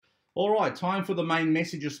All right, time for the main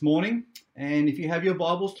message this morning. And if you have your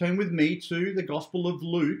Bibles, turn with me to the Gospel of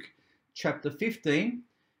Luke, chapter 15.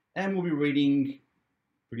 And we'll be reading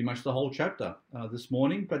pretty much the whole chapter this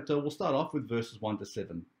morning, but we'll start off with verses 1 to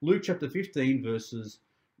 7. Luke chapter 15, verses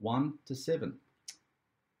 1 to 7.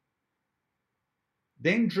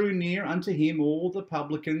 Then drew near unto him all the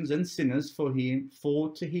publicans and sinners for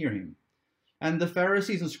to hear him. And the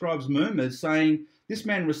Pharisees and scribes murmured, saying, This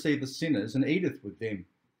man receiveth sinners, and eateth with them.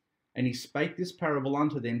 And he spake this parable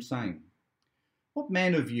unto them, saying, What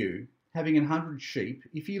man of you, having 100 sheep,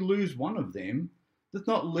 if he lose one of them, doth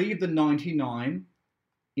not leave the 99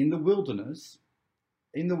 in the wilderness,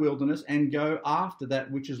 and go after that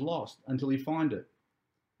which is lost, until he find it?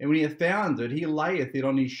 And when he hath found it, he layeth it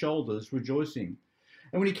on his shoulders, rejoicing.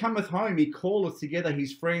 And when he cometh home, he calleth together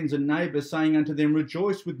his friends and neighbours, saying unto them,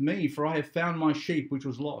 Rejoice with me, for I have found my sheep which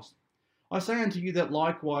was lost. I say unto you that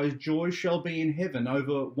likewise joy shall be in heaven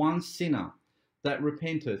over one sinner that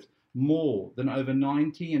repenteth, more than over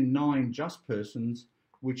 99 just persons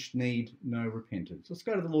which need no repentance. Let's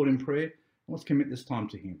go to the Lord in prayer, and let's commit this time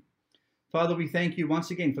to him. Father, we thank you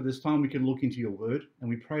once again for this time we can look into your word, and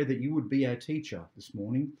we pray that you would be our teacher this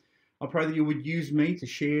morning. I pray that you would use me to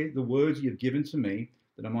share the words you have given to me,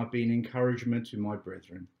 that I might be an encouragement to my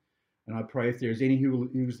brethren. And I pray if there is any who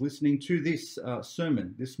is listening to this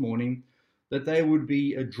sermon this morning, that they would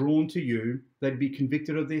be drawn to you, they'd be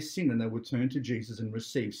convicted of their sin, and they would turn to Jesus and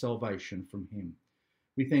receive salvation from him.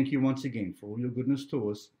 We thank you once again for all your goodness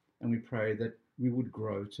to us, and we pray that we would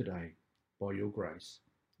grow today by your grace.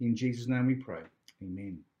 In Jesus' name we pray.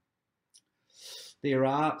 Amen. There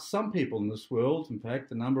are some people in this world, in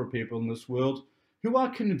fact, a number of people in this world, who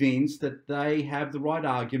are convinced that they have the right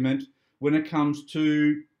argument when it comes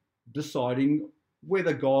to deciding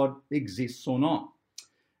whether God exists or not.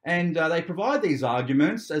 And they provide these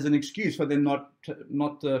arguments as an excuse for them not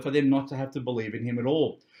to have to believe in him at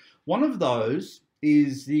all. One of those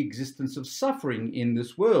is the existence of suffering in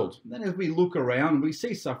this world. And as we look around, we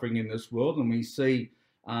see suffering in this world, and we see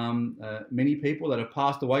many people that have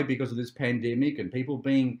passed away because of this pandemic, and people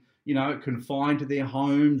being, confined to their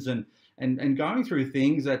homes and going through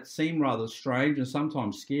things that seem rather strange and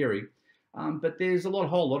sometimes scary. But there's a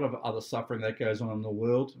whole lot of other suffering that goes on in the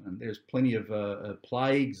world, and there's plenty of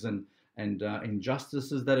plagues and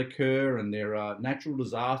injustices that occur, and there are natural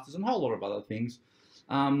disasters and a whole lot of other things.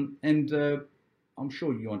 I'm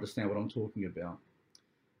sure you understand what I'm talking about.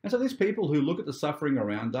 And so these people who look at the suffering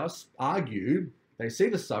around us they see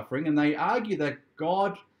the suffering, and they argue that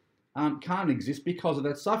God can't exist because of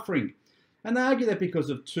that suffering. And they argue that because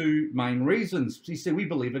of two main reasons. You see, we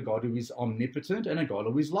believe a God who is omnipotent and a God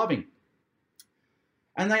who is loving.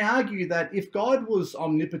 And they argue that if God was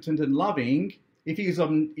omnipotent and loving, if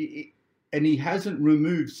and he hasn't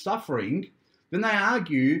removed suffering, then they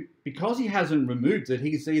argue because he hasn't removed it,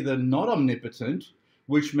 he's either not omnipotent,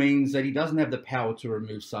 which means that he doesn't have the power to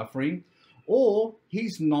remove suffering, or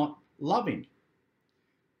he's not loving,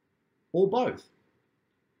 or both.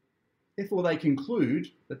 Therefore, they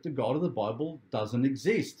conclude that the God of the Bible doesn't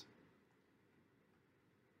exist.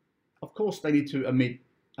 Of course, they need to omit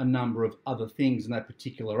a number of other things in that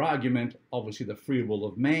particular argument. Obviously, the free will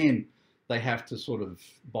of man, they have to sort of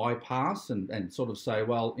bypass and sort of say,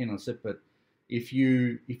 well, but if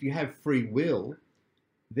you have free will,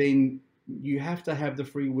 then you have to have the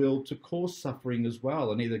free will to cause suffering as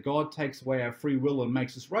well. And either God takes away our free will and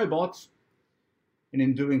makes us robots, and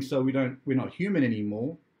in doing so, we're not human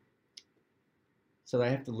anymore. So they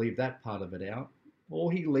have to leave that part of it out. Or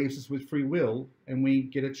he leaves us with free will, and we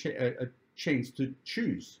get a chance to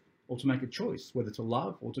choose or to make a choice, whether to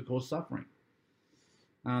love or to cause suffering.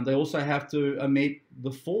 They also have to omit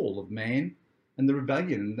the fall of man and the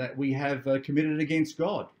rebellion that we have committed against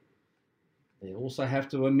God. They also have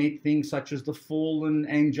to omit things such as the fallen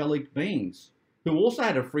angelic beings, who also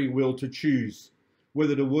had a free will to choose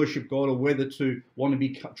whether to worship God or whether to want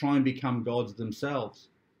to try and become gods themselves.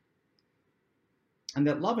 And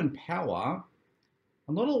that love and power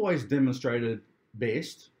are not always demonstrated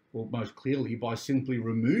best, or most clearly, by simply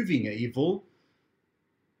removing evil,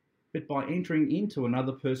 but by entering into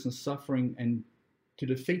another person's suffering and to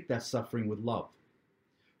defeat that suffering with love.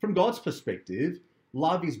 From God's perspective,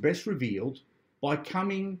 love is best revealed by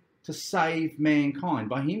coming to save mankind,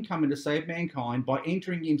 by him coming to save mankind, by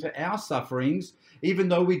entering into our sufferings, even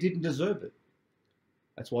though we didn't deserve it.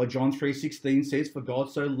 That's why John 3:16 says, For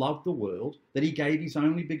God so loved the world that he gave his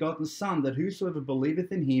only begotten Son, that whosoever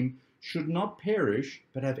believeth in him should not perish,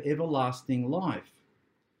 but have everlasting life.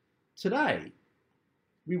 Today,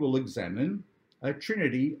 we will examine a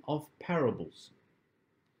trinity of parables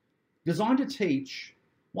designed to teach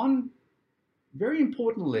one very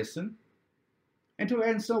important lesson and to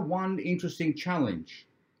answer one interesting challenge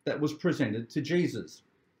that was presented to Jesus.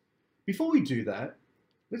 Before we do that,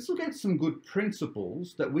 let's look at some good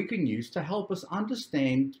principles that we can use to help us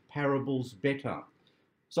understand parables better.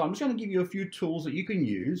 So I'm just going to give you a few tools that you can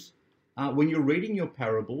use when you're reading your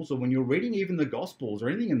parables or when you're reading even the Gospels or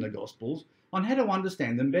anything in the Gospels on how to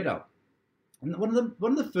understand them better. And one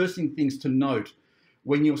of the first things to note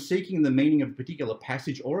when you're seeking the meaning of a particular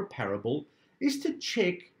passage or a parable is to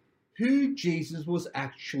check who Jesus was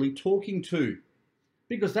actually talking to,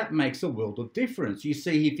 because that makes a world of difference. You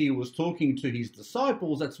see, if he was talking to his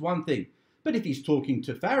disciples, that's one thing. But if he's talking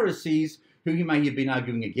to Pharisees who he may have been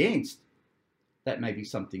arguing against, that may be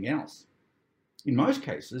something else. In most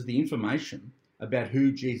cases, the information about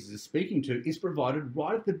who Jesus is speaking to is provided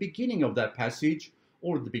right at the beginning of that passage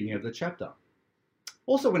or at the beginning of the chapter.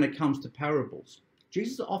 Also, when it comes to parables,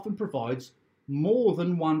 Jesus often provides more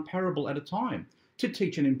than one parable at a time to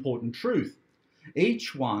teach an important truth.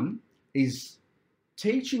 Each one is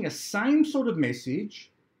teaching a same sort of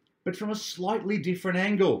message, but from a slightly different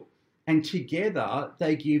angle. And together,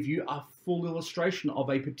 they give you a full illustration of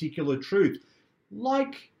a particular truth,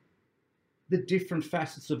 like the different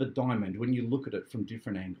facets of a diamond when you look at it from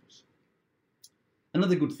different angles.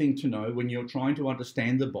 Another good thing to know when you're trying to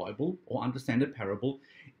understand the Bible or understand a parable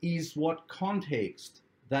is what context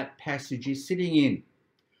that passage is sitting in.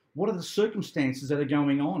 What are the circumstances that are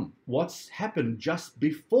going on? What's happened just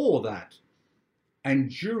before that and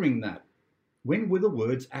during that? When were the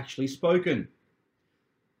words actually spoken?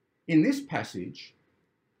 In this passage,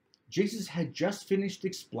 Jesus had just finished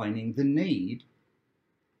explaining the need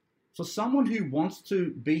for someone who wants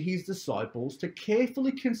to be his disciples to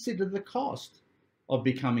carefully consider the cost of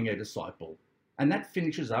becoming a disciple. And that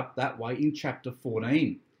finishes up that way in chapter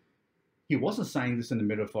 14. He wasn't saying this in a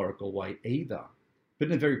metaphorical way either, but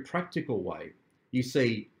in a very practical way. You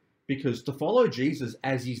see, because to follow Jesus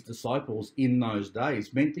as his disciples in those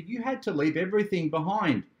days meant that you had to leave everything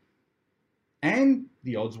behind. And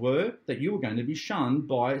the odds were that you were going to be shunned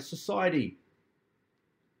by society.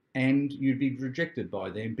 And you'd be rejected by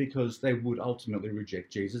them because they would ultimately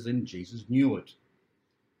reject Jesus, and Jesus knew it.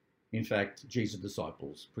 In fact, Jesus'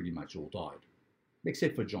 disciples pretty much all died,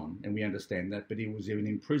 except for John, and we understand that, but he was even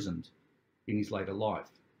imprisoned in his later life.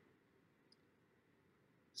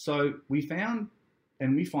 So we find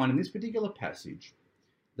in this particular passage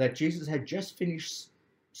that Jesus had just finished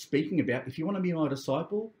speaking about, if you want to be my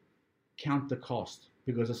disciple, count the cost,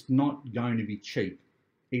 because it's not going to be cheap.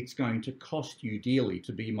 It's going to cost you dearly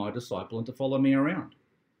to be my disciple and to follow me around.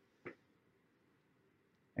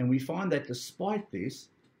 And we find that despite this,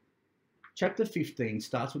 chapter 15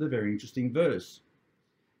 starts with a very interesting verse.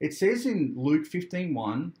 It says in Luke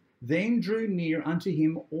 15:1, "Then drew near unto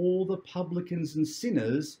him all the publicans and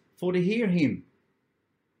sinners for to hear him."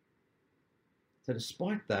 So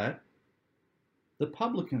despite that, the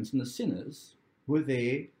publicans and the sinners were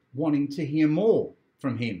there wanting to hear more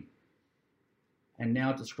from him. And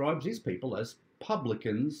now it describes these people as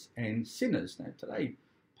publicans and sinners. Now today,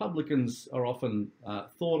 publicans are often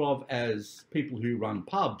thought of as people who run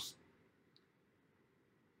pubs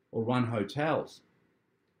or run hotels.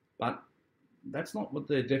 But that's not what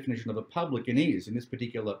the definition of a publican is in this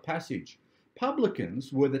particular passage.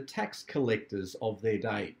 Publicans were the tax collectors of their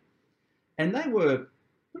day. And they were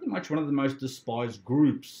pretty much one of the most despised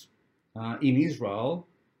groups in Israel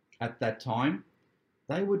at that time.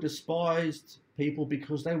 They were despised people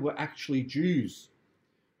because they were actually Jews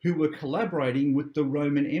who were collaborating with the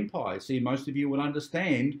Roman Empire. See, most of you would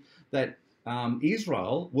understand that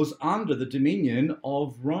Israel was under the dominion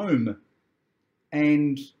of Rome.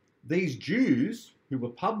 And these Jews, who were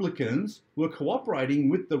publicans, were cooperating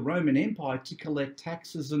with the Roman Empire to collect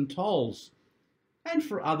taxes and tolls, and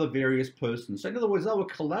for other various persons. So in other words, they were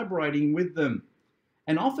collaborating with them.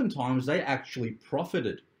 And oftentimes they actually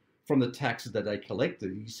profited from the taxes that they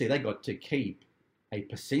collected. You see, they got to keep a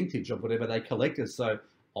percentage of whatever they collected. So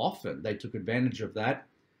often they took advantage of that.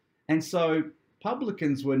 And so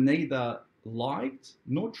publicans were neither liked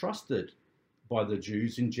nor trusted by the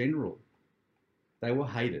Jews in general. They were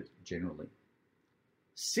hated generally.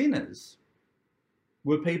 Sinners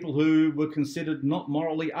were people who were considered not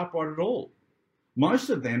morally upright at all. Most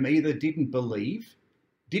of them either didn't believe,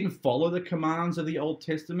 didn't follow the commands of the Old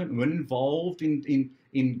Testament, weren't involved in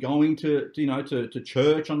going to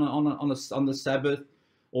church on the Sabbath,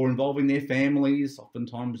 or involving their families.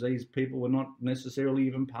 Oftentimes these people were not necessarily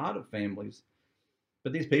even part of families.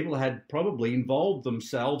 But these people had probably involved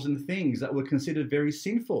themselves in things that were considered very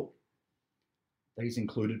sinful. These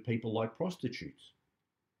included people like prostitutes.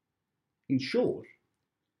 In short,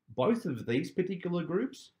 both of these particular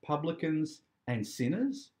groups, publicans and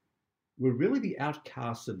sinners were really the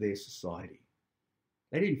outcasts of their society.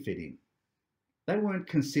 They didn't fit in. They weren't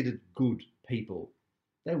considered good people.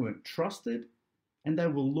 They weren't trusted, and they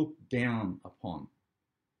were looked down upon,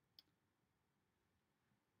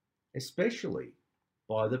 especially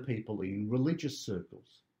by the people in religious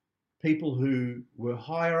circles, people who were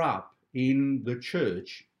higher up in the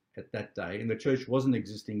church at that day. And the church wasn't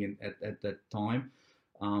existing at that time,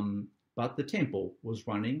 but the temple was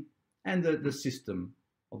running, and the system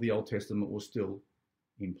of the Old Testament was still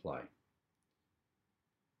in play.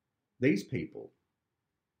 These people,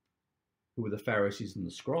 who were the Pharisees and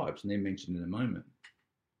the scribes, and they're mentioned in a moment,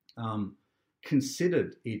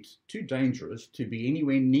 considered it too dangerous to be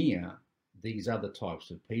anywhere near these other types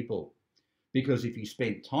of people, because if you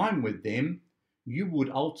spent time with them, you would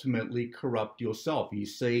ultimately corrupt yourself. You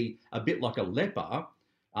see, a bit like a leper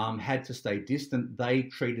had to stay distant. They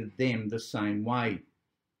treated them the same way.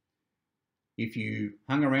 If you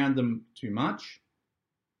hung around them too much,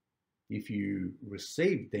 if you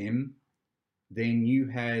received them, then you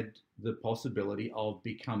had the possibility of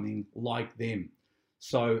becoming like them.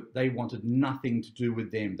 So they wanted nothing to do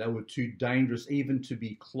with them. They were too dangerous even to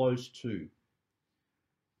be close to.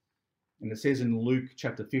 And it says in Luke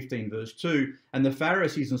chapter 15, verse 2, and the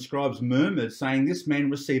Pharisees and scribes murmured, saying, this man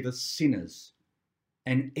receiveth sinners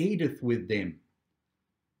and eateth with them.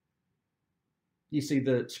 You see,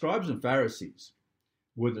 the scribes and Pharisees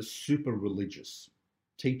were the super religious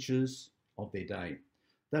teachers of their day.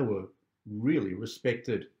 They were really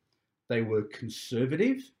respected. They were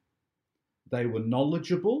conservative, they were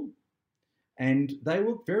knowledgeable, and they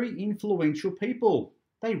were very influential people.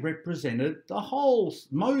 They represented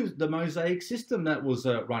the Mosaic system that was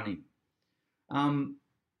running. And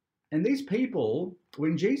these people,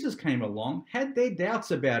 when Jesus came along, had their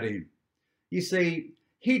doubts about him. You see,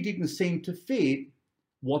 he didn't seem to fit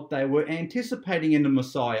what they were anticipating in the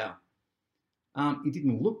Messiah. He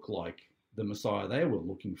didn't look like the Messiah they were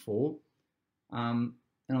looking for. And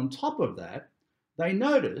on top of that, they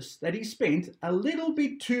noticed that he spent a little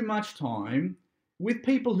bit too much time with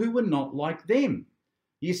people who were not like them.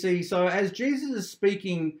 You see, so as Jesus is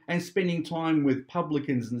speaking and spending time with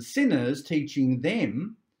publicans and sinners, teaching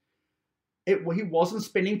them, he wasn't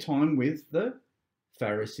spending time with the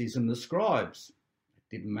Pharisees and the scribes.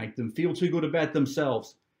 It didn't make them feel too good about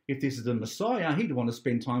themselves. If this is the Messiah, he'd want to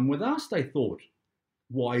spend time with us, they thought.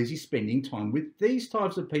 Why is he spending time with these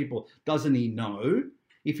types of people? Doesn't he know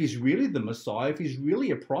if he's really the Messiah, if he's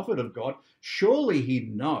really a prophet of God? Surely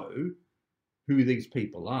he'd know who these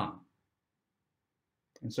people are.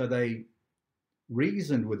 And so they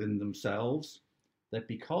reasoned within themselves that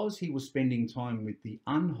because he was spending time with the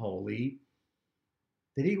unholy,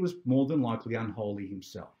 that he was more than likely unholy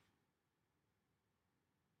himself.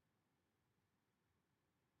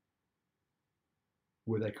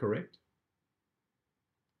 Were they correct?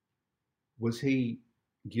 Was he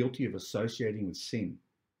guilty of associating with sin?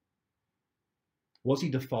 Was he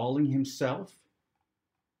defiling himself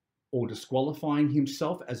or disqualifying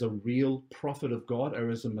himself as a real prophet of God or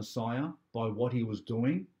as a Messiah by what he was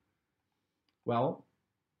doing? Well,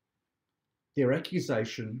 their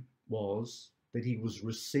accusation was that he was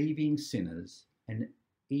receiving sinners and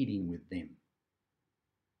eating with them.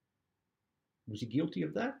 Was he guilty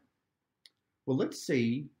of that? Well, let's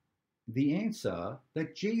see the answer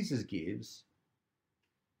that Jesus gives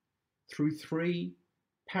through three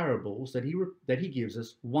parables that he gives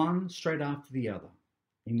us, one straight after the other,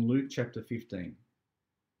 in Luke chapter 15.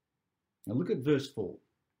 Now look at verse 4.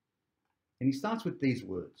 And he starts with these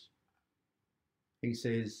words. He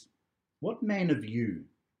says, what man of you,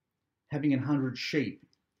 having 100 sheep,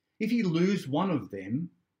 if he lose one of them,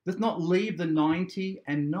 doth not leave the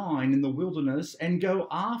 99 in the wilderness and go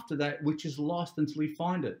after that which is lost until he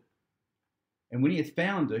find it? And when he hath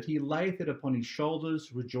found it, he layeth it upon his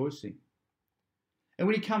shoulders, rejoicing. And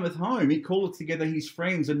when he cometh home, he calleth together his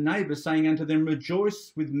friends and neighbours, saying unto them,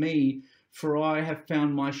 rejoice with me, for I have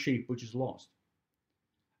found my sheep which is lost.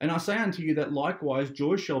 And I say unto you that likewise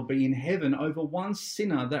joy shall be in heaven over one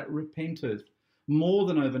sinner that repenteth, more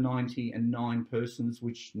than over 99 persons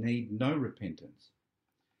which need no repentance.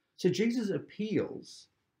 So Jesus appeals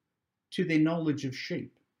to their knowledge of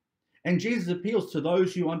sheep. And Jesus appeals to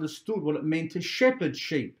those who understood what it meant to shepherd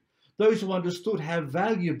sheep, those who understood how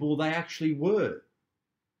valuable they actually were.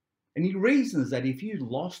 And he reasons that if you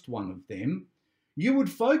lost one of them, you would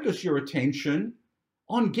focus your attention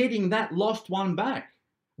on getting that lost one back,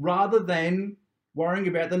 rather than worrying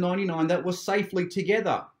about the 99 that were safely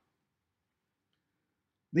together.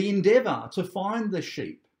 The endeavour to find the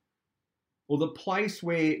sheep, or the place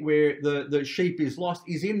where the sheep is lost,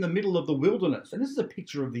 is in the middle of the wilderness. And this is a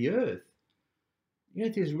picture of the earth.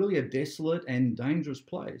 Earth is really a desolate and dangerous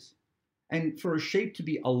place. And for a sheep to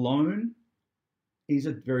be alone is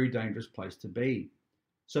a very dangerous place to be.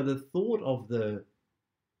 So the thought of the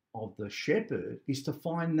shepherd is to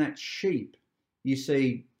find that sheep. You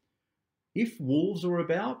see, if wolves are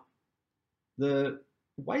about, the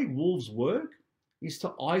way wolves work is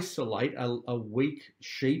to isolate a weak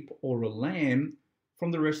sheep or a lamb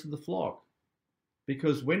from the rest of the flock.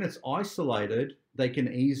 Because when it's isolated, they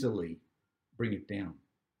can easily bring it down.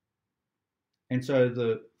 And so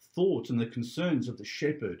the thoughts and the concerns of the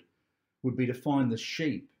shepherd would be to find the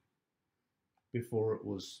sheep before it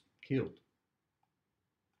was killed.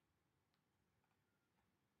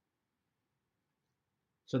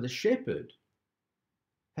 So the shepherd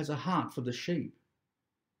has a heart for the sheep.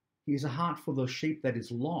 He has a heart for the sheep that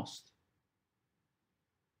is lost.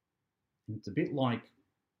 And it's a bit like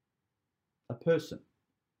a person.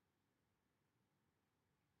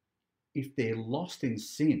 If they're lost in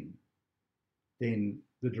sin, then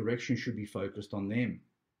the direction should be focused on them.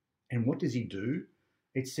 And what does he do?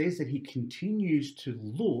 It says that he continues to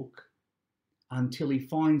look until he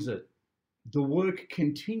finds it. The work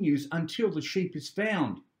continues until the sheep is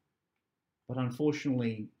found. But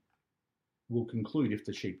unfortunately, will conclude if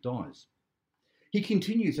the sheep dies. He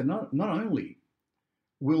continues, and not only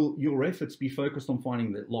will your efforts be focused on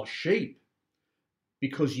finding the lost sheep,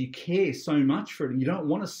 because you care so much for it and you don't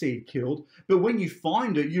want to see it killed, but when you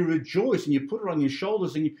find it, you rejoice and you put it on your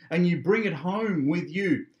shoulders and you bring it home with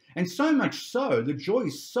you. And so much so, the joy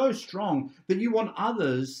is so strong that you want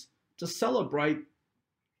others to celebrate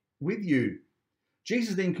with you.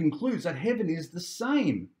 Jesus then concludes that heaven is the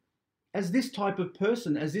same as this type of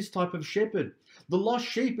person, as this type of shepherd. The lost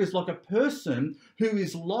sheep is like a person who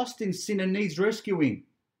is lost in sin and needs rescuing.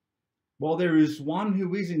 While there is one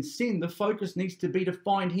who is in sin, the focus needs to be to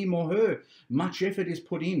find him or her. Much effort is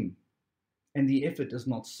put in, and the effort does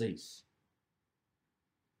not cease.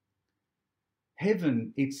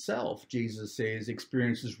 Heaven itself, Jesus says,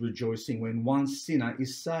 experiences rejoicing when one sinner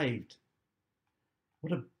is saved.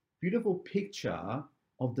 What a beautiful picture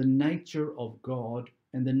of the nature of God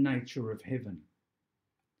and the nature of heaven.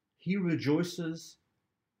 He rejoices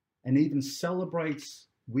and even celebrates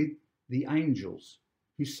with the angels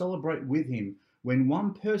who celebrate with him when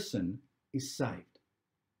one person is saved.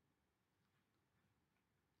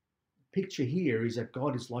 The picture here is that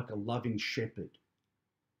God is like a loving shepherd.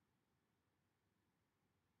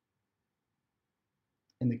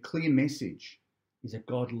 And the clear message is that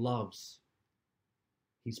God loves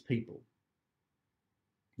his people.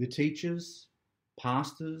 The teachers,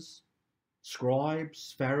 pastors,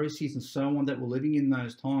 scribes, Pharisees, and so on that were living in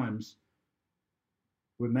those times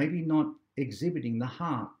were maybe not exhibiting the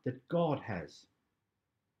heart that God has.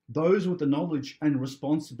 Those with the knowledge and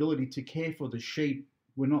responsibility to care for the sheep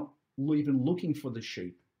were not even looking for the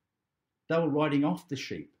sheep. They were writing off the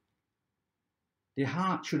sheep. Their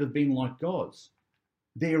heart should have been like God's.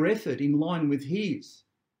 Their effort in line with his.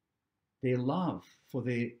 Their love for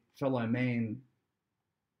their fellow man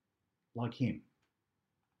like him.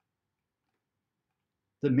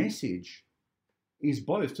 The message is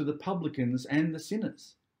both to the publicans and the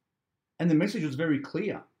sinners. And the message was very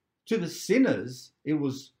clear. To the sinners, it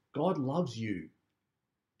was God loves you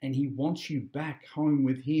and he wants you back home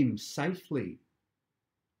with him safely.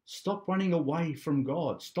 Stop running away from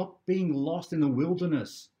God. Stop being lost in the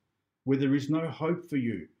wilderness where there is no hope for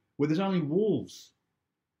you, where there's only wolves.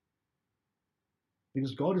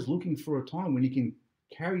 Because God is looking for a time when he can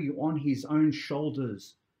carry you on his own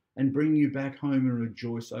shoulders and bring you back home and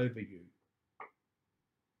rejoice over you.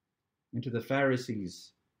 And to the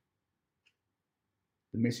Pharisees,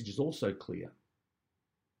 the message is also clear.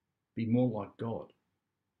 Be more like God.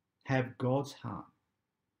 Have God's heart.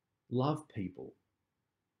 Love people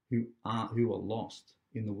who are lost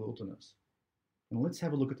in the wilderness. And let's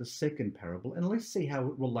have a look at the second parable and let's see how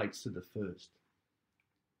it relates to the first.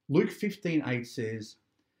 Luke 15:8 says,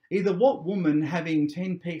 either what woman having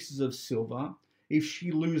 10 pieces of silver, if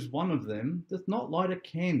she lose one of them, doth not light a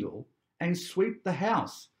candle and sweep the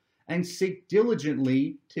house and seek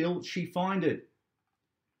diligently till she find it?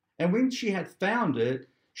 And when she hath found it,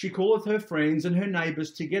 she calleth her friends and her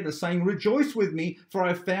neighbours together, saying, rejoice with me, for I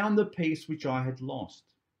have found the piece which I had lost.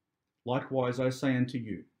 Likewise I say unto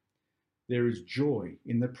you, there is joy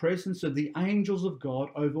in the presence of the angels of God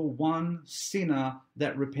over one sinner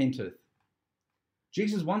that repenteth.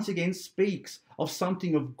 Jesus once again speaks of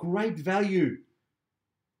something of great value,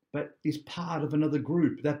 but is part of another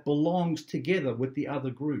group that belongs together with the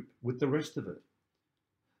other group, with the rest of it.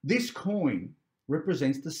 This coin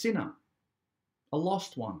represents the sinner, a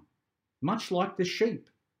lost one, much like the sheep.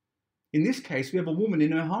 In this case, we have a woman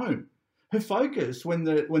in her home Her focus when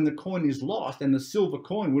the coin is lost, and the silver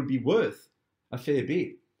coin would be worth a fair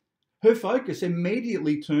bit, her focus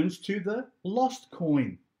immediately turns to the lost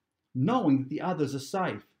coin, knowing that the others are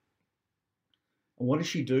safe. And what does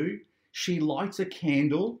she do? She lights a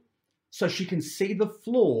candle so she can see the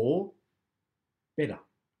floor better,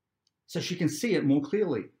 so she can see it more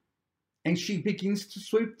clearly. And she begins to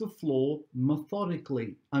sweep the floor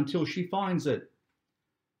methodically until she finds it.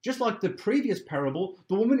 Just like the previous parable,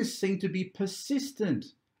 the woman is seen to be persistent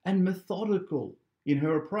and methodical in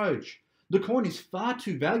her approach. The coin is far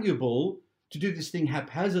too valuable to do this thing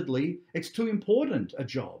haphazardly. It's too important a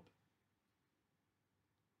job.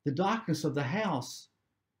 The darkness of the house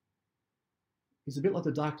is a bit like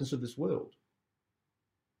the darkness of this world.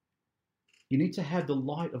 You need to have the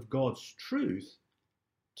light of God's truth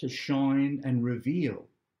to shine and reveal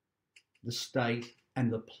the state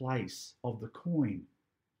and the place of the coin.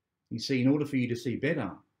 You see, in order for you to see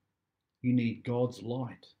better, you need God's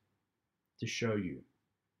light to show you.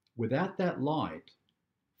 Without that light,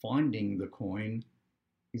 finding the coin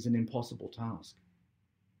is an impossible task.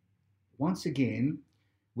 Once again,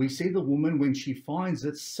 we see the woman, when she finds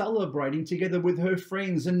it, celebrating together with her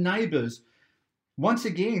friends and neighbours. Once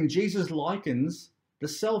again, Jesus likens the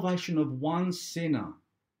salvation of one sinner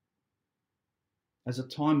as a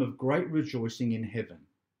time of great rejoicing in heaven.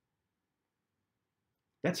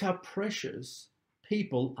 That's how precious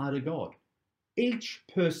people are to God. Each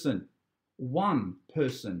person, one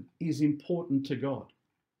person, is important to God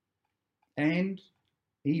and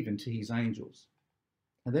even to his angels.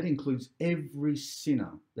 And that includes every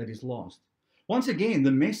sinner that is lost. Once again,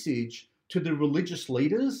 the message to the religious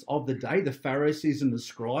leaders of the day, the Pharisees and the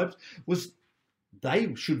scribes, was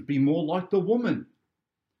they should be more like the woman.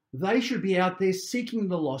 They should be out there seeking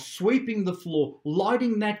the lost, sweeping the floor,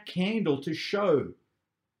 lighting that candle to show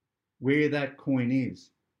where that coin is.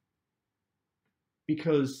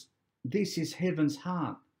 Because this is heaven's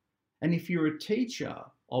heart. And if you're a teacher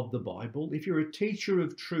of the Bible, if you're a teacher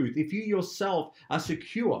of truth, if you yourself are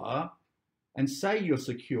secure and say you're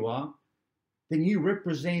secure, then you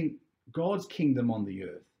represent God's kingdom on the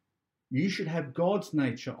earth. You should have God's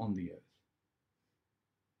nature on the earth.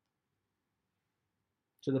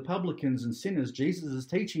 To the publicans and sinners, Jesus is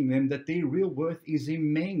teaching them that their real worth is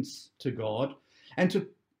immense to God and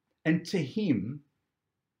to him,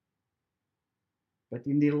 but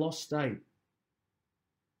in their lost state,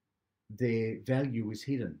 their value is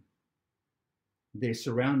hidden. They're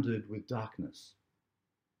surrounded with darkness.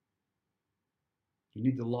 You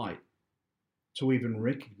need the light to even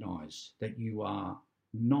recognize that you are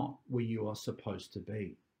not where you are supposed to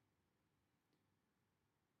be.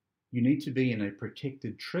 You need to be in a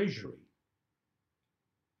protected treasury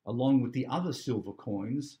along with the other silver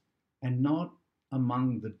coins and not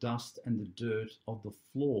among the dust and the dirt of the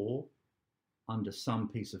floor under some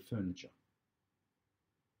piece of furniture.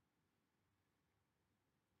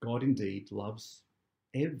 God indeed loves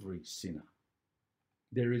every sinner.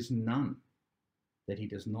 There is none that he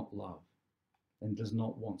does not love and does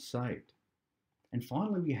not want saved. And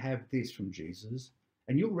finally, we have this from Jesus,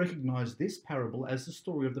 and you'll recognize this parable as the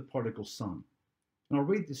story of the prodigal son. And I'll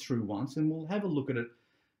read this through once and we'll have a look at it.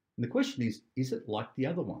 And the question is it like the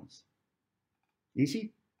other ones? Is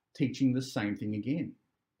he teaching the same thing again?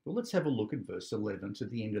 Well, let's have a look at verse 11 to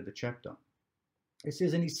the end of the chapter. It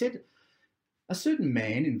says, and he said, a certain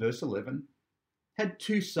man, in verse 11, had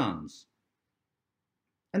 2 sons.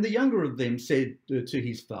 And the younger of them said to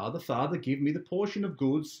his father, Father, give me the portion of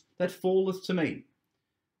goods that falleth to me.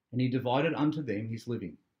 And he divided unto them his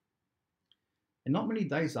living. And not many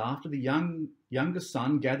days after, the younger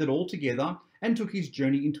son gathered all together and took his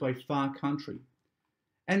journey into a far country,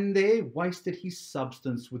 and there wasted his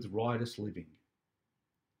substance with riotous living.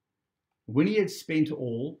 When he had spent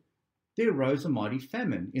all, there arose a mighty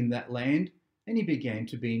famine in that land, and he began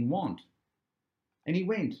to be in want. And he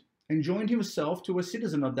went and joined himself to a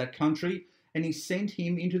citizen of that country, and he sent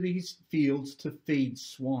him into his fields to feed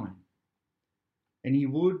swine. And he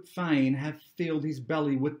would fain have filled his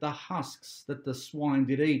belly with the husks that the swine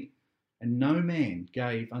did eat, and no man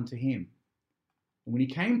gave unto him. And when he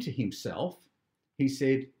came to himself, he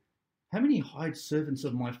said, How many hired servants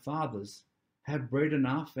of my father's have bread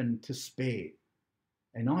enough and to spare,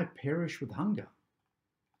 and I perish with hunger?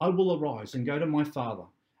 I will arise and go to my father,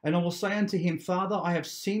 and I will say unto him, Father, I have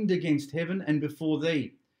sinned against heaven and before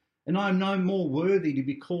thee, and I am no more worthy to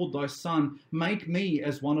be called thy son. Make me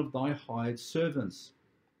as one of thy hired servants.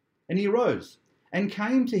 And he arose and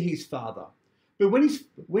came to his father. But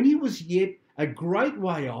when he was yet a great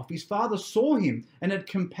way off, his father saw him and had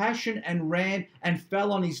compassion and ran and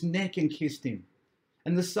fell on his neck and kissed him.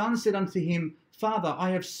 And the son said unto him, Father, I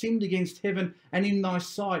have sinned against heaven and in thy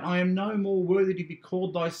sight. I am no more worthy to be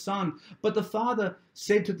called thy son. But the father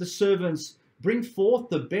said to the servants, Bring forth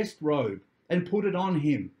the best robe and put it on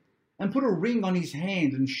him, and put a ring on his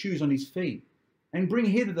hand and shoes on his feet. And bring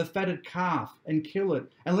hither the fatted calf and kill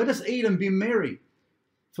it, and let us eat and be merry.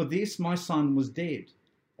 For this my son was dead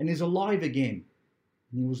and is alive again,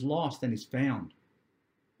 and he was lost and is found.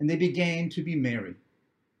 And they began to be merry.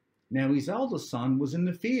 Now his eldest son was in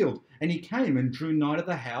the field, and he came and drew nigh to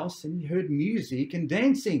the house, and he heard music and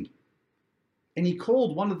dancing. And he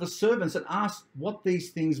called one of the servants and asked what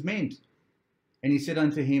these things meant. And he said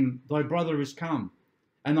unto him, Thy brother is come,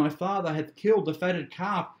 and thy father hath killed the fatted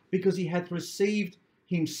calf, because he hath received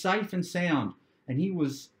him safe and sound. And he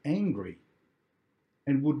was angry,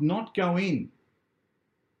 and would not go in.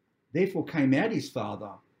 Therefore came out his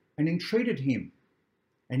father, and entreated him.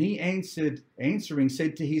 And he answering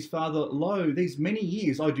said to his father, Lo, these many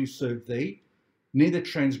years I do serve thee, neither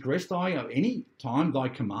transgressed I at any time thy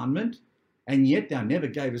commandment, and yet thou never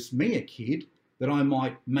gavest me a kid, that I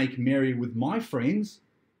might make merry with my friends.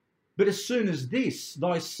 But as soon as this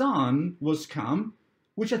thy son was come,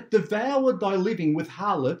 which hath devoured thy living with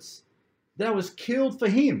harlots, thou hast killed for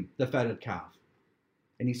him the fatted calf.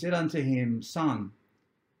 And he said unto him, Son,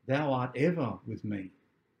 thou art ever with me,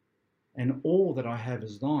 and all that I have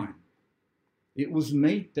is thine. It was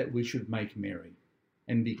meet that we should make merry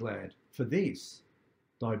and be glad. For this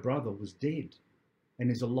thy brother was dead,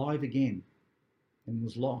 and is alive again, and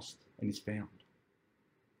was lost, and is found.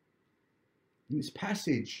 In this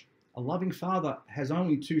passage, a loving father has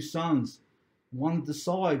only two sons. One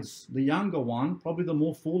decides, the younger one, probably the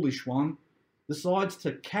more foolish one, decides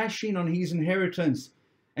to cash in on his inheritance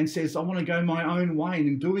and says, I want to go my own way. And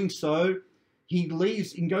in doing so, he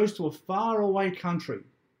leaves and goes to a faraway country,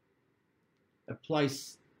 a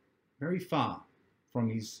place very far from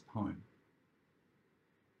his home,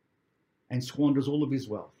 and squanders all of his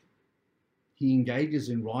wealth. He engages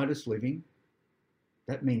in riotous living.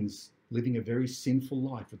 That means living a very sinful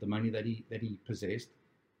life with the money that he possessed.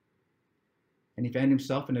 And he found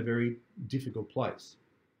himself in a very difficult place.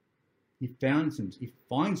 He finds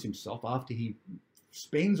himself, after he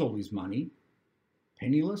spends all his money,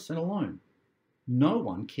 penniless and alone. No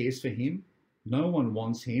one cares for him. No one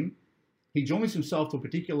wants him. He joins himself to a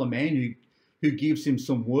particular man who gives him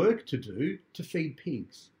some work to do to feed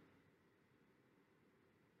pigs.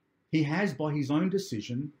 He has, by his own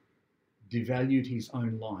decision, devalued his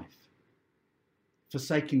own life,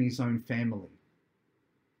 forsaken his own family,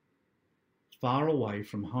 far away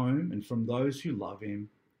from home and from those who love him,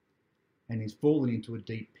 and he's fallen into a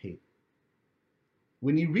deep pit.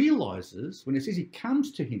 When he realizes, when it says he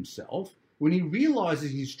comes to himself, when he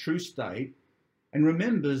realizes his true state and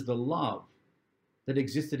remembers the love that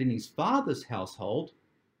existed in his father's household,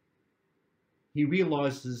 he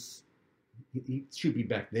realizes he should be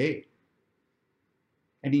back there.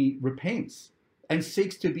 And he repents and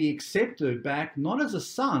seeks to be accepted back, not as a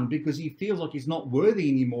son, because he feels like he's not worthy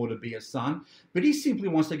anymore to be a son, but he simply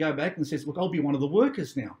wants to go back and says, look, I'll be one of the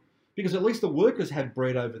workers now, because at least the workers have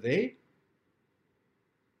bread over there.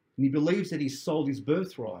 And he believes that he's sold his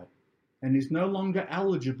birthright and is no longer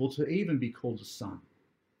eligible to even be called a son.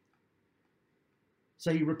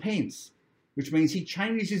 So he repents, which means he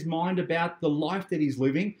changes his mind about the life that he's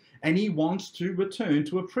living, and he wants to return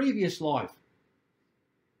to a previous life.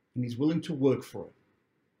 And he's willing to work for it.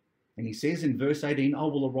 And he says in verse 18, I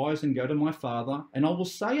will arise and go to my father, and I will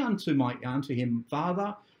say unto him,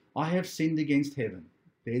 Father, I have sinned against heaven.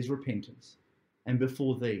 There's repentance. And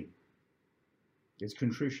before thee, there's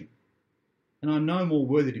contrition. And I'm no more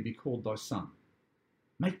worthy to be called thy son.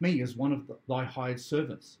 Make me as one of thy hired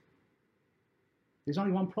servants. There's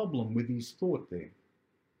only one problem with his thought there. It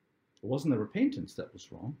wasn't the repentance that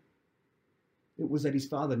was wrong. It was that his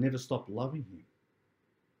father never stopped loving him.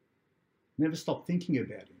 Never stopped thinking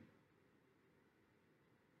about him.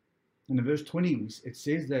 And in verse 20, it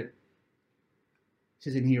says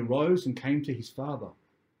and he arose and came to his father.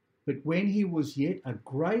 But when he was yet a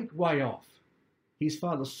great way off, his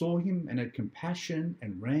father saw him and had compassion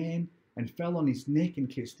and ran and fell on his neck and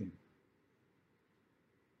kissed him.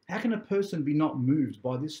 How can a person be not moved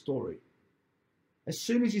by this story? As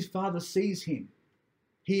soon as his father sees him,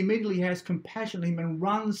 he immediately has compassion on him and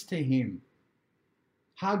runs to him,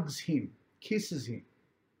 hugs him, kisses him.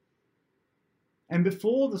 And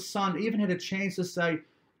before the son even had a chance to say,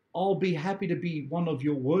 I'll be happy to be one of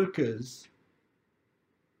your workers,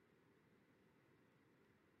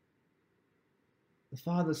 the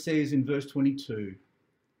father says in verse 22,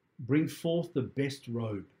 bring forth the best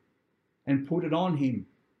robe and put it on him,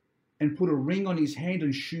 and put a ring on his hand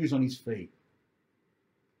and shoes on his feet.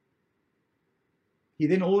 He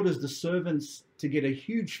then orders the servants to get a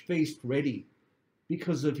huge feast ready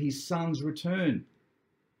because of his son's return.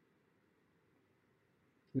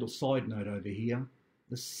 Little side note over here,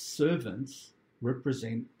 the servants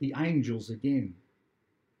represent the angels again.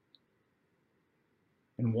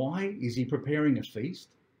 And why is he preparing a feast?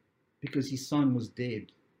 Because his son was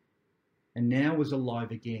dead and now is alive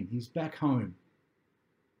again. He's back home.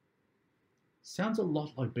 Sounds a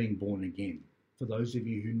lot like being born again, for those of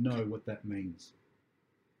you who know what that means.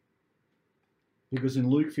 Because in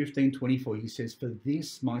Luke 15:24, he says, "For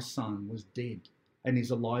this my son was dead and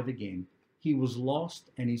is alive again. He was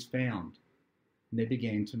lost and is found." And they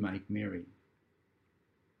began to make merry.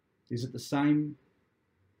 Is it the same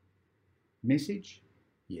message?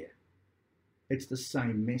 Yeah. It's the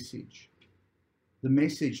same message. The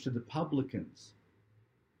message to the publicans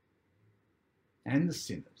and the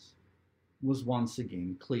sinners was once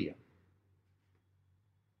again clear.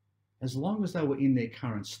 As long as they were in their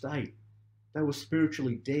current state, they were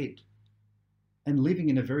spiritually dead and living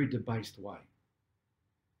in a very debased way.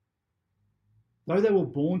 Though they were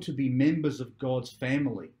born to be members of God's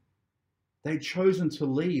family, they'd chosen to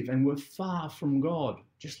leave and were far from God,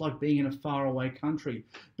 just like being in a faraway country.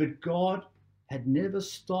 But God had never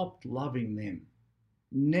stopped loving them,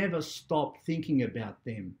 never stopped thinking about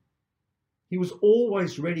them. He was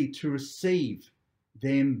always ready to receive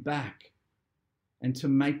them back and to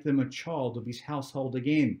make them a child of his household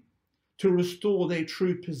again, to restore their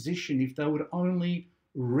true position if they would only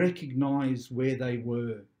recognize where they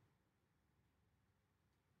were.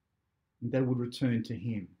 And they would return to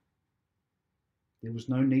him. There was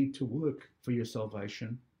no need to work for your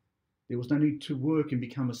salvation. There was no need to work and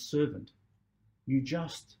become a servant. You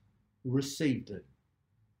just received it.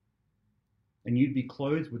 And you'd be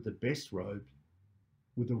clothed with the best robe,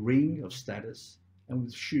 with a ring of status, and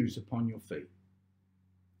with shoes upon your feet.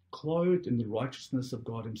 Clothed in the righteousness of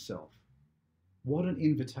God himself. What an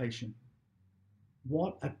invitation.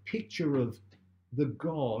 What a picture of the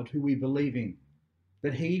God who we believe in.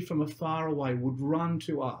 That he from afar away would run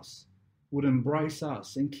to us, would embrace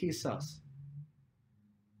us and kiss us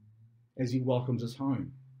as he welcomes us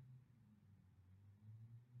home.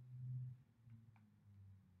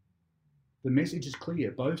 The message is clear,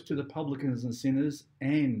 both to the publicans and sinners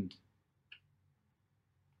and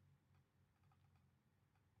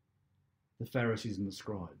the Pharisees and the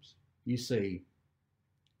scribes. You see,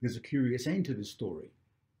 there's a curious end to this story.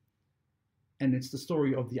 And it's the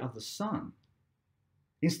story of the other son.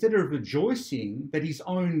 Instead of rejoicing that his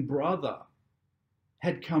own brother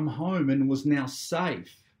had come home and was now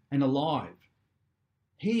safe and alive,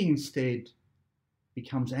 he instead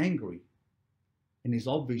becomes angry and is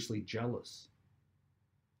obviously jealous.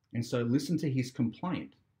 And so listen to his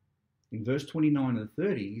complaint. In verse 29 and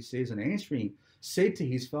 30, he says, "And answering, said to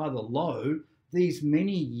his father, Lo, these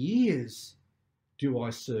many years do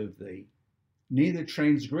I serve thee, neither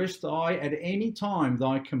transgressed I at any time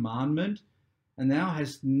thy commandment, and thou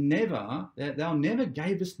never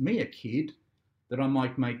gavest me a kid, that I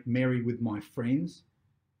might make merry with my friends.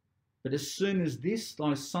 But as soon as this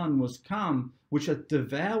thy son was come, which hath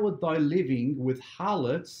devoured thy living with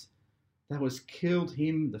harlots, thou hast killed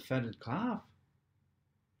him the fatted calf."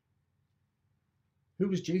 Who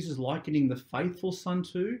was Jesus likening the faithful son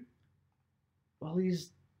to? Well,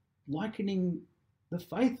 he's likening the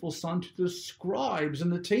faithful son to the scribes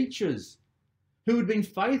and the teachers who had been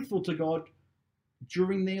faithful to God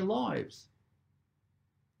during their lives.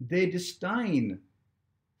 Their disdain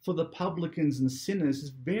for the publicans and sinners is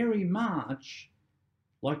very much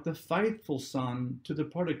like the faithful son to the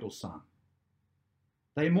prodigal son.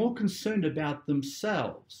 They're more concerned about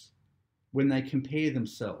themselves when they compare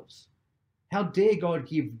themselves. How dare God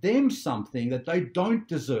give them something that they don't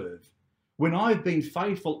deserve? When I've been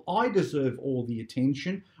faithful, I deserve all the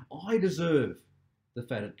attention. I deserve the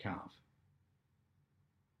fatted calf.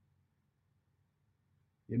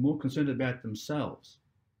 They're more concerned about themselves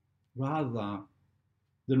rather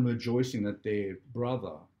than rejoicing that their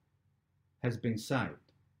brother has been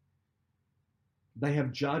saved. They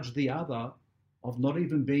have judged the other of not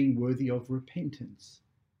even being worthy of repentance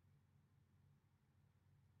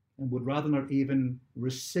and would rather not even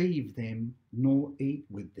receive them nor eat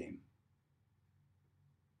with them.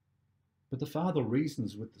 But the father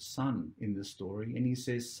reasons with the son in this story, and he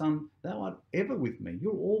says, "Son, thou art ever with me.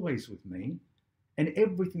 You're always with me, and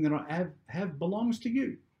everything that I have belongs to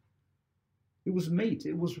you. It was meet,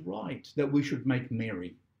 it was right that we should make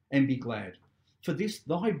merry and be glad. For this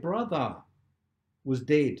thy brother was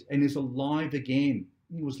dead and is alive again.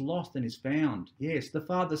 He was lost and is found." Yes, the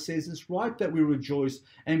father says it's right that we rejoice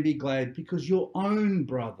and be glad because your own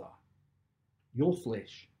brother, your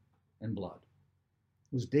flesh and blood,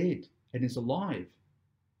 was dead and is alive.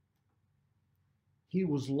 He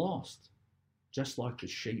was lost, just like the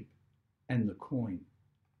sheep and the coin,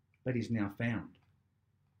 but is now found.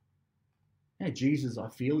 Now, Jesus, I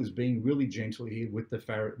feel, is being really gentle here with the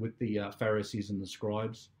Pharisees and the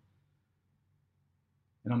scribes.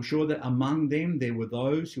 And I'm sure that among them there were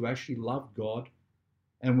those who actually loved God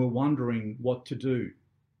and were wondering what to do.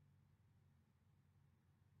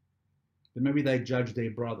 But maybe they judged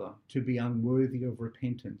their brother to be unworthy of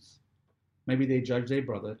repentance. Maybe they judged their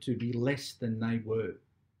brother to be less than they were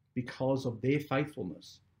because of their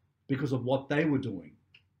faithfulness, because of what they were doing.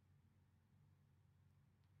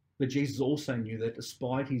 But Jesus also knew that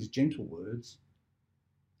despite his gentle words,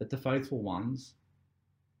 that the faithful ones,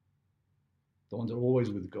 the ones that are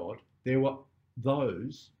always with God, there were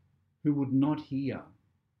those who would not hear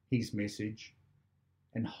his message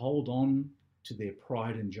and hold on to their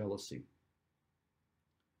pride and jealousy.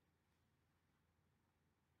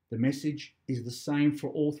 The message is the same for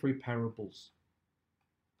all three parables.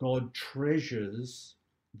 God treasures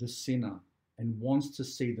the sinner and wants to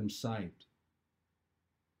see them saved.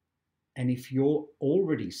 And if you're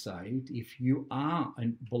already saved, if you are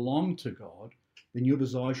and belong to God, then your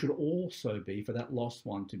desire should also be for that lost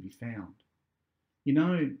one to be found. You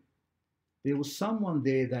know, there was someone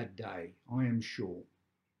there that day, I am sure,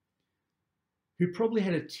 who probably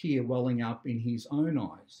had a tear welling up in his own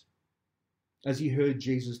eyes as he heard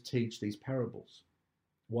Jesus teach these parables.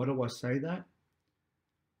 Why do I say that?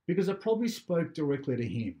 Because it probably spoke directly to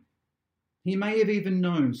him. He may have even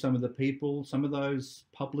known some of the people, some of those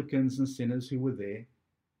publicans and sinners who were there.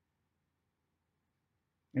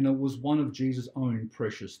 And it was one of Jesus' own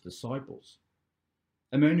precious disciples.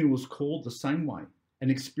 A man who was called the same way and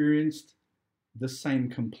experienced the same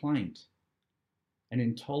complaint and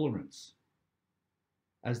intolerance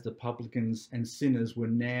as the publicans and sinners were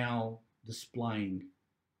now displaying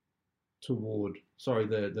toward,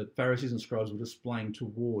 the Pharisees and scribes were displaying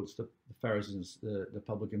towards the Pharisees, the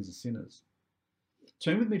publicans and sinners.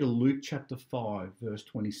 Turn with me to Luke chapter 5, verse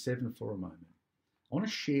 27 for a moment. I want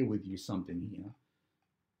to share with you something here.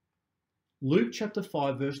 Luke chapter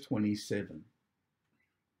 5, verse 27. It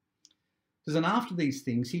says, and after these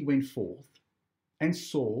things he went forth and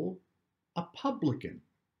saw a publican.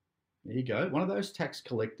 There you go, one of those tax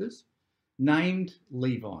collectors, named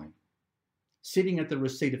Levi, sitting at the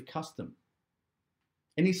receipt of custom.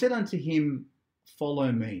 And he said unto him,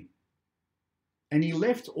 follow me. And he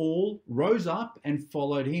left all, rose up, and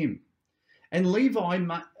followed him. And Levi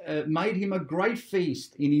made him a great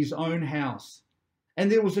feast in his own house.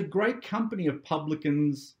 And there was a great company of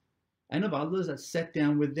publicans and of others that sat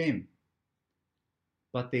down with them.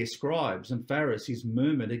 But their scribes and Pharisees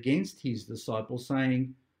murmured against his disciples,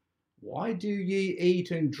 saying, why do ye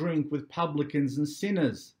eat and drink with publicans and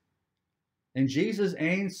sinners? And Jesus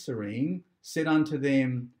answering said unto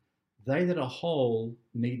them, they that are whole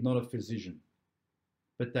need not a physician,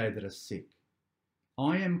 but they that are sick.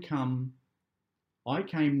 I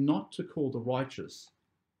came not to call the righteous,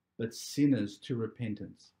 but sinners to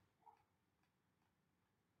repentance.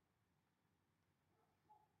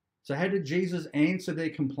 So how did Jesus answer their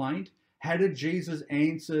complaint? How did Jesus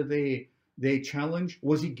answer their challenge?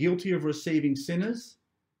 Was he guilty of receiving sinners?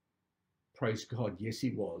 Praise God, yes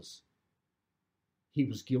he was. He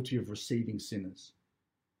was guilty of receiving sinners.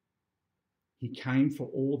 He came for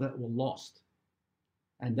all that were lost.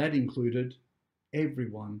 And that included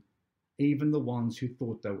everyone, even the ones who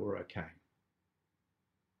thought they were okay.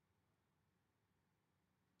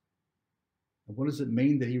 And what does it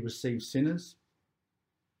mean that he received sinners?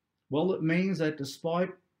 Well, it means that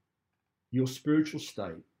despite your spiritual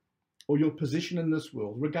state or your position in this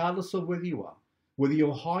world, regardless of whether you are, whether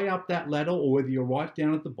you're high up that ladder or whether you're right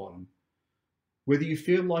down at the bottom, whether you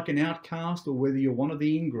feel like an outcast or whether you're one of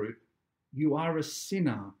the in-group, you are a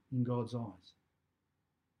sinner in God's eyes.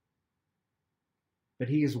 But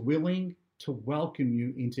he is willing to welcome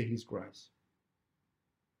you into his grace,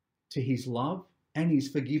 to his love and his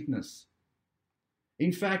forgiveness.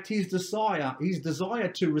 In fact, his desire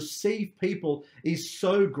to receive people is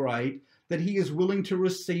so great that he is willing to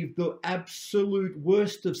receive the absolute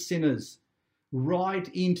worst of sinners right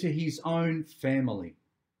into his own family.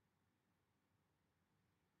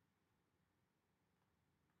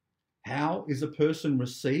 How is a person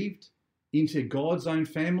received into God's own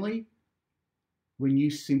family? When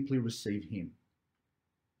you simply receive him.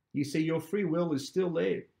 You see, your free will is still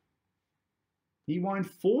there. He won't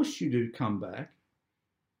force you to come back.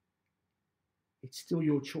 It's still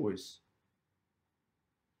your choice.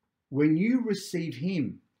 When you receive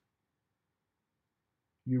him,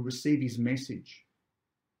 you receive his message.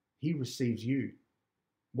 He receives you.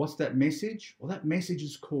 What's that message? Well, that message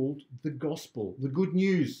is called the gospel, the good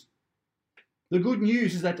news. The good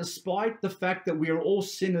news is that despite the fact that we are all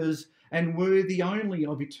sinners and worthy only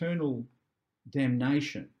of eternal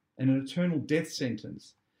damnation and an eternal death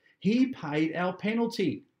sentence, he paid our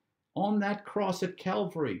penalty on that cross at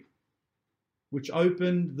Calvary, which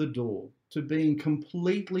opened the door to being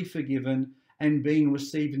completely forgiven and being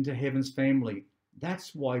received into heaven's family.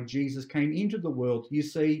 That's why Jesus came into the world. You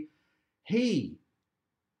see, he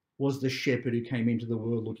was the shepherd who came into the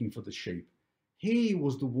world looking for the sheep. He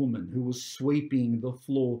was the woman who was sweeping the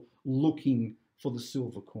floor looking for the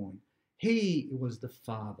silver coin. He was the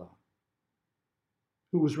father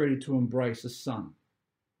who was ready to embrace a son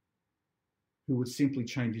who would simply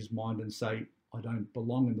change his mind and say, I don't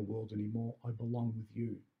belong in the world anymore, I belong with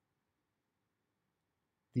you.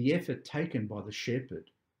 The effort taken by the shepherd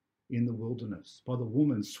in the wilderness, by the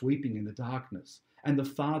woman sweeping in the darkness, and the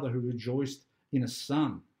father who rejoiced in a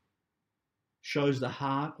son, shows the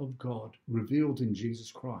heart of God revealed in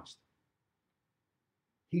Jesus Christ.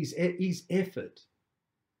 His effort,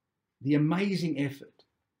 the amazing effort,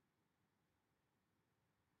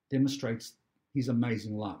 demonstrates his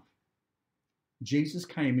amazing love. Jesus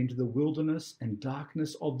came into the wilderness and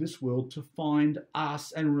darkness of this world to find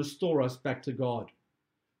us and restore us back to God.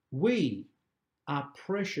 We are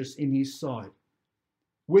precious in his sight.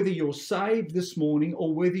 Whether you're saved this morning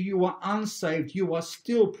or whether you are unsaved, you are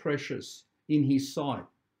still precious in his sight.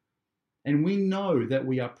 And we know that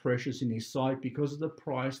we are precious in his sight because of the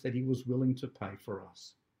price that he was willing to pay for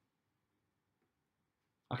us.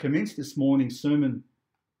 I commenced this morning's sermon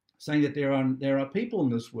saying that there are people in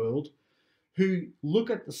this world who look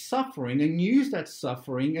at the suffering and use that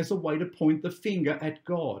suffering as a way to point the finger at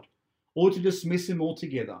God or to dismiss him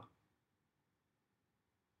altogether.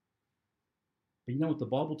 But you know what the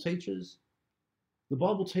Bible teaches? The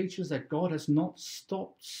Bible teaches that God has not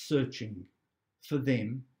stopped searching for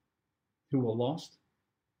them who are lost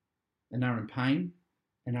and are in pain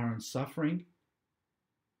and are in suffering,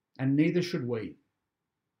 and neither should we.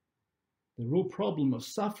 The real problem of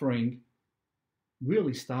suffering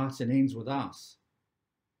really starts and ends with us.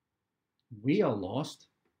 We are lost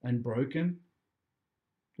and broken.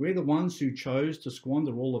 We're the ones who chose to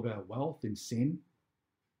squander all of our wealth in sin.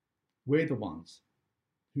 We're the ones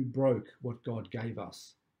who broke what God gave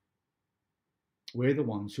us. We're the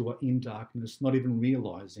ones who are in darkness, not even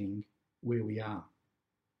realizing where we are.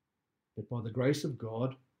 But by the grace of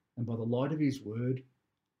God and by the light of his word,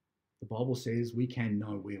 the Bible says we can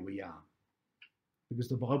know where we are. Because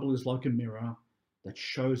the Bible is like a mirror that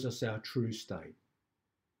shows us our true state.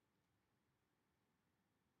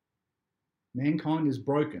 Mankind is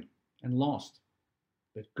broken and lost,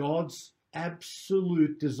 but God's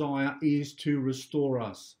absolute desire is to restore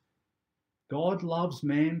us. God loves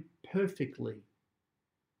man perfectly,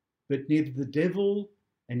 but neither the devil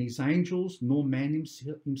and his angels nor man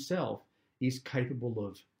himself is capable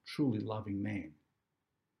of truly loving man.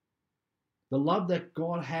 The love that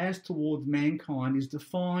God has towards mankind is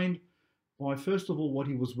defined by, first of all, what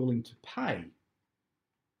he was willing to pay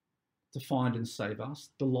to find and save us,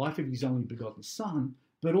 the life of his only begotten Son,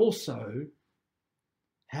 but also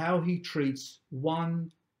how he treats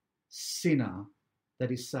one sinner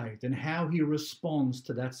that is saved and how he responds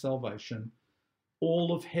to that salvation.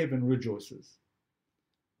 All of heaven rejoices.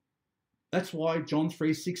 That's why John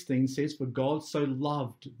 3:16 says, for God so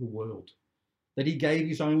loved the world that he gave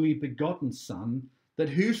his only begotten Son, that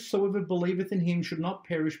whosoever believeth in him should not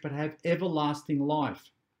perish but have everlasting life.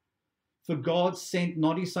 For God sent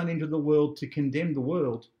not his Son into the world to condemn the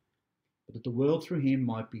world, but that the world through him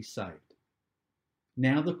might be saved.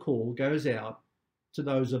 Now the call goes out to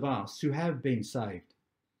those of us who have been saved.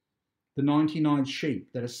 The 99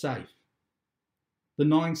 sheep that are safe. The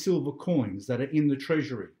 9 silver coins that are in the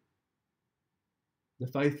treasury. The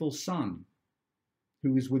faithful son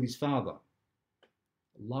who is with his father.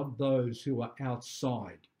 Love those who are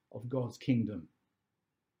outside of God's kingdom.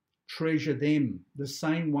 Treasure them the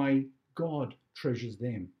same way God treasures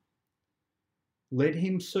them. Let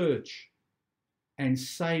him search and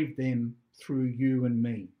save them through you and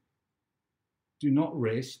me. Do not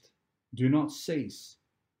rest, do not cease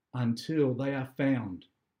until they are found.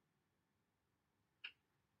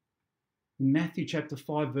 In Matthew chapter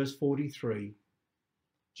 5 verse 43,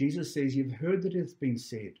 Jesus says, you've heard that it has been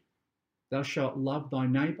said, thou shalt love thy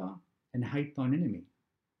neighbour and hate thine enemy.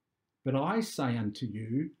 But I say unto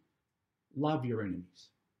you, love your enemies.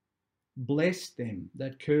 Bless them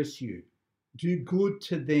that curse you. Do good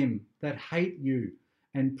to them that hate you,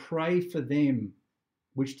 and pray for them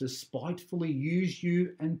which despitefully use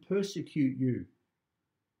you and persecute you,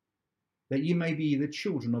 that ye may be the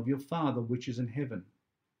children of your Father which is in heaven.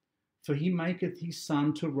 For he maketh his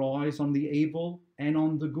sun to rise on the evil and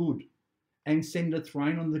on the good, and sendeth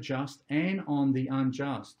rain on the just and on the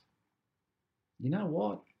unjust. You know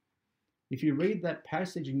what? If you read that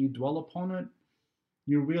passage and you dwell upon it,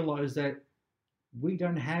 you realize that we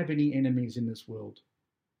don't have any enemies in this world.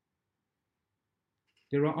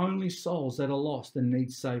 There are only souls that are lost and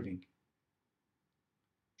need saving.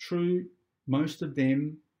 True, most of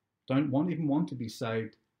them don't even want to be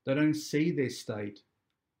saved. They don't see their state.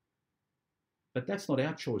 But that's not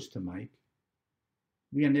our choice to make.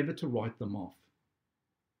 We are never to write them off.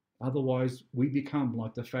 Otherwise, we become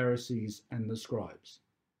like the Pharisees and the scribes.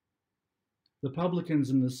 The publicans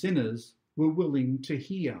and the sinners were willing to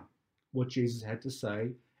hear what Jesus had to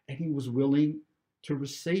say, and he was willing to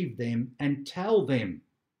receive them and tell them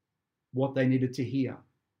what they needed to hear.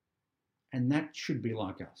 And that should be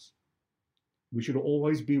like us. We should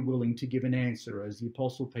always be willing to give an answer, as the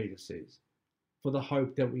Apostle Peter says, for the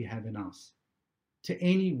hope that we have in us. To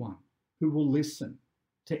anyone who will listen,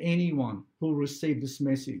 to anyone who will receive this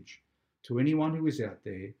message, to anyone who is out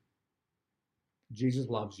there, Jesus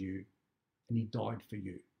loves you and he died for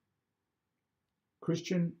you.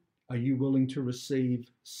 Christian, are you willing to receive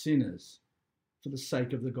sinners for the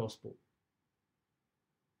sake of the gospel?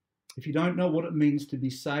 If you don't know what it means to be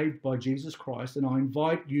saved by Jesus Christ, then I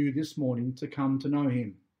invite you this morning to come to know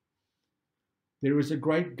him. There is a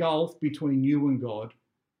great gulf between you and God,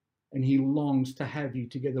 and he longs to have you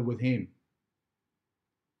together with him.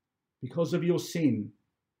 Because of your sin,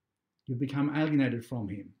 you've become alienated from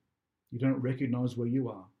him. You don't recognize where you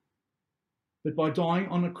are. But by dying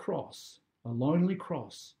on a cross, a lonely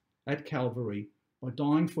cross at Calvary, by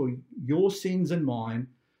dying for your sins and mine,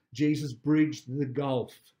 Jesus bridged the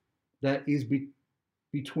gulf that is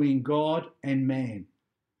between God and man,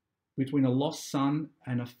 between a lost son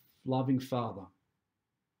and a loving father.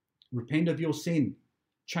 Repent of your sin,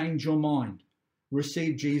 change your mind,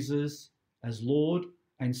 receive Jesus as Lord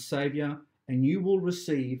and Saviour, and you will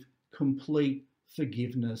receive complete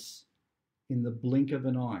forgiveness in the blink of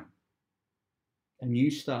an eye. A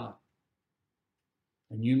new start,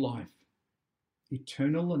 a new life,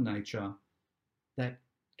 eternal in nature that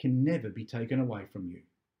can never be taken away from you.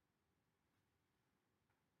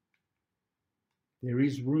 There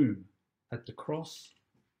is room at the cross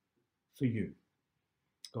for you.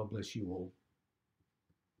 God bless you all.